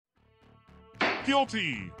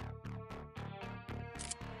Guilty!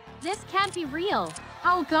 This can't be real.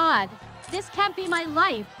 Oh God, this can't be my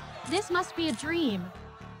life. This must be a dream.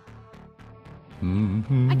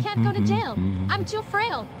 I can't go to jail. I'm too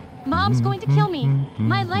frail. Mom's going to kill me.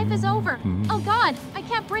 My life is over. Oh God, I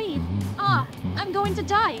can't breathe. I'm going to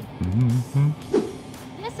die.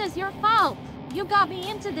 This is your fault. You got me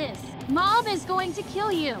into this. Mom is going to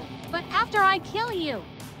kill you. But after I kill you,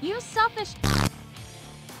 you selfish...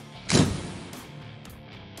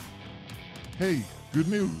 Hey, good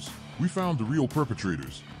news. We found the real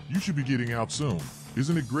perpetrators. You should be getting out soon.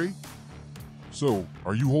 Isn't it great? So,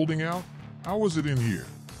 are you holding out? How was it in here?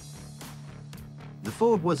 The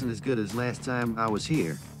food wasn't as good as last time I was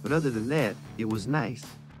here, but other than that, it was nice.